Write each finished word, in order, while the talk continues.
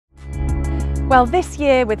Well, this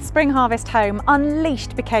year with Spring Harvest Home,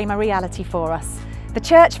 Unleashed became a reality for us. The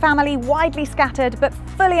church family widely scattered but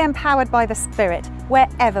fully empowered by the Spirit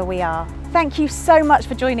wherever we are. Thank you so much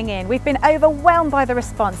for joining in. We've been overwhelmed by the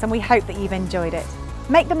response and we hope that you've enjoyed it.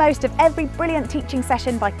 Make the most of every brilliant teaching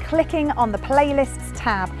session by clicking on the Playlists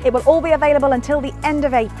tab. It will all be available until the end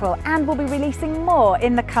of April and we'll be releasing more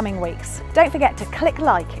in the coming weeks. Don't forget to click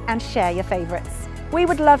like and share your favourites. We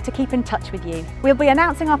would love to keep in touch with you. We'll be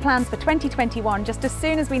announcing our plans for 2021 just as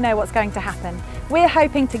soon as we know what's going to happen. We're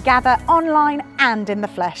hoping to gather online and in the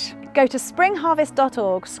flesh. Go to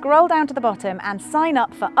springharvest.shop, scroll down to the bottom and sign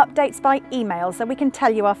up for updates by email so we can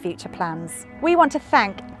tell you our future plans. We want to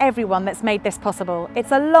thank everyone that's made this possible.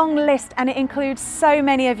 It's a long list and it includes so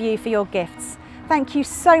many of you for your gifts. Thank you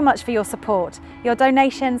so much for your support, your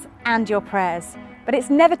donations and your prayers. But it's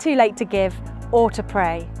never too late to give or to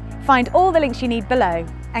pray. Find all the links you need below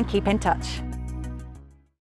and keep in touch.